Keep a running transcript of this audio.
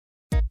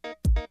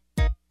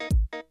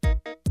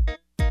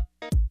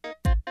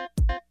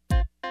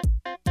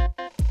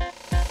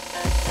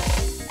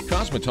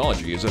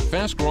Cosmetology is a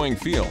fast-growing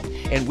field,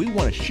 and we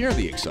want to share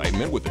the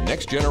excitement with the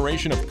next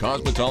generation of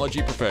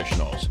cosmetology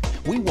professionals.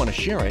 We want to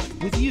share it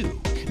with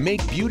you.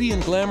 Make beauty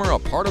and glamour a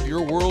part of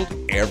your world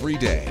every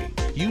day.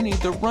 You need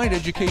the right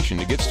education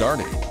to get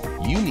started.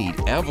 You need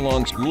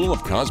Avalon School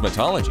of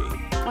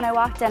Cosmetology. When I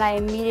walked in, I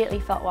immediately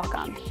felt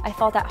welcome. I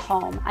felt at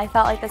home. I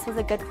felt like this was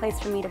a good place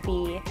for me to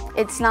be.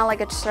 It's not like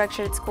a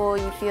structured school.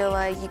 You feel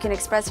like you can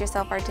express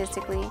yourself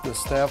artistically. The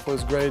staff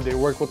was great. They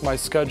worked with my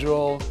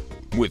schedule.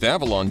 With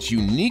Avalon's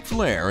unique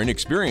flair and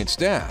experienced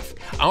staff,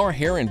 our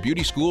hair and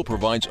beauty school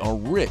provides a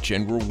rich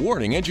and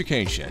rewarding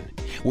education.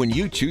 When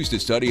you choose to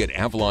study at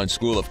Avalon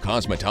School of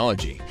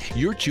Cosmetology,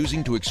 you're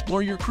choosing to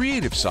explore your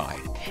creative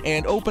side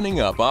and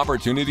opening up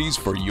opportunities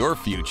for your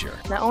future.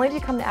 Not only do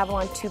you come to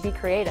Avalon to be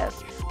creative,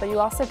 but you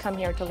also come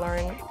here to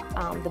learn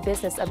the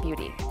business of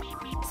beauty.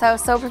 So I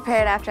was so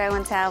prepared after I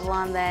went to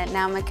Avalon that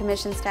now I'm a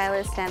commissioned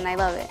stylist and I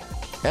love it.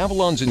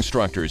 Avalon's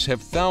instructors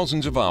have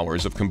thousands of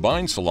hours of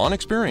combined salon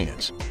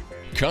experience.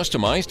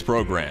 Customized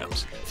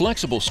programs,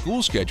 flexible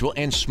school schedule,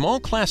 and small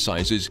class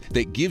sizes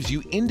that gives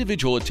you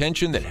individual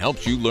attention that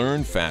helps you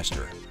learn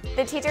faster.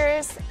 The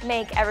teachers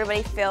make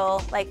everybody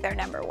feel like they're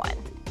number one.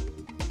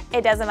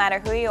 It doesn't matter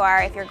who you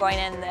are, if you're going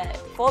in the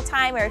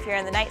full-time or if you're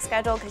in the night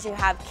schedule because you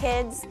have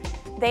kids.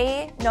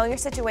 They know your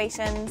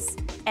situations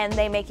and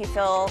they make you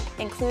feel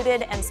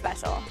included and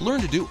special.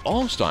 Learn to do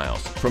all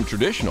styles, from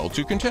traditional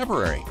to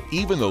contemporary,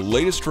 even the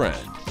latest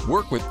trend.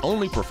 Work with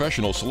only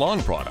professional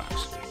salon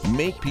products.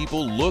 Make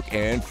people look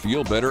and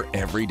feel better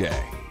every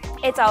day.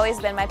 It's always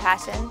been my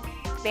passion,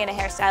 being a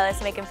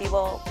hairstylist, making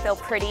people feel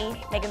pretty,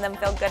 making them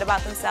feel good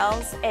about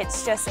themselves.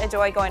 It's just a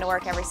joy going to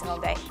work every single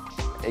day.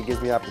 It gives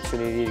me the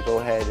opportunity to go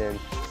ahead and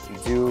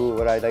do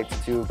what I like to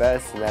do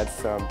best, and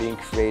that's being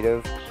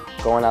creative,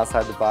 going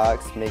outside the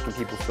box, making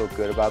people feel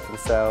good about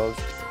themselves.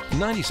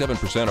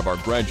 97% of our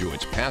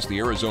graduates pass the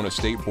Arizona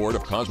State Board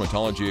of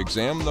Cosmetology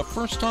exam the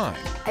first time.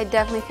 I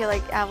definitely feel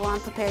like Avalon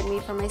prepared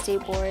me for my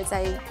state boards.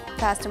 I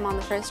passed them on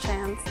the first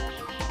chance.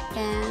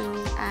 And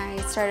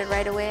I started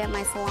right away at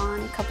my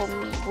salon a couple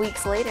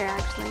weeks later,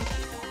 actually.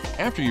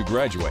 After you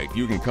graduate,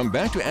 you can come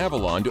back to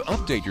Avalon to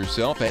update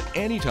yourself at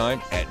any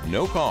time at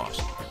no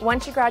cost.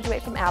 Once you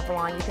graduate from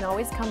Avalon, you can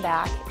always come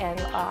back and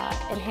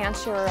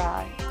enhance your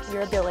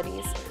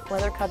abilities,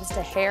 whether it comes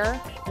to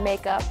hair,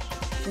 makeup,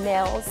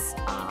 nails,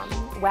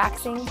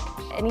 waxing,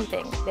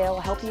 anything. They'll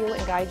help you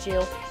and guide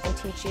you and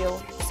teach you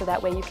so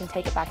that way you can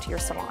take it back to your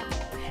salon.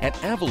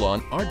 At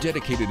Avalon, our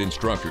dedicated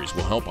instructors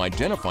will help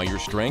identify your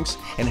strengths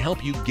and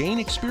help you gain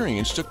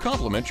experience to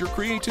complement your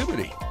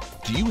creativity.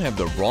 Do you have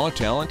the raw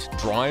talent,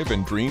 drive,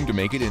 and dream to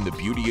make it in the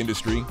beauty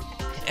industry?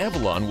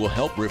 Avalon will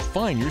help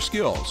refine your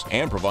skills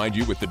and provide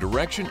you with the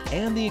direction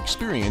and the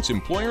experience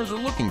employers are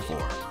looking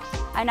for.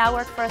 I now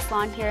work for a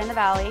salon here in the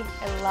Valley.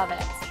 I love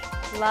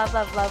it. Love,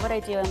 love, love what I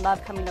do and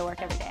love coming to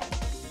work every day.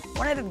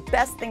 One of the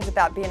best things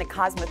about being a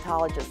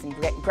cosmetologist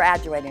and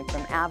graduating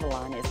from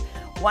Avalon is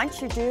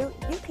once you do,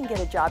 you can get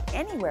a job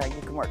anywhere.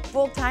 You can work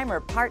full-time or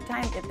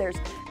part-time. If there's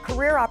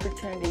career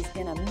opportunities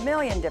in a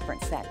million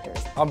different sectors.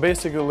 I'm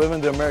basically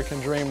living the American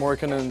dream,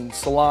 working in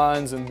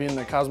salons and being in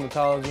the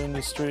cosmetology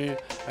industry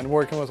and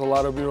working with a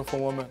lot of beautiful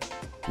women.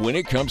 When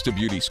it comes to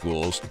beauty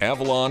schools,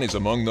 Avalon is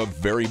among the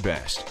very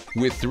best.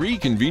 With 3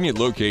 convenient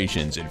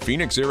locations in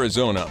Phoenix,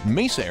 Arizona,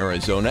 Mesa,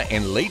 Arizona,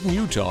 and Layton,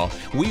 Utah,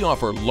 we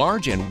offer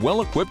large and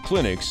well-equipped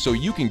clinics so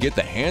you can get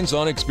the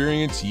hands-on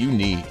experience you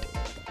need.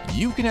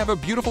 You can have a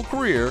beautiful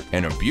career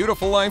and a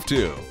beautiful life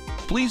too.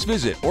 Please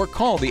visit or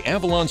call the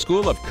Avalon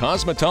School of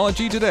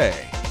Cosmetology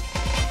today.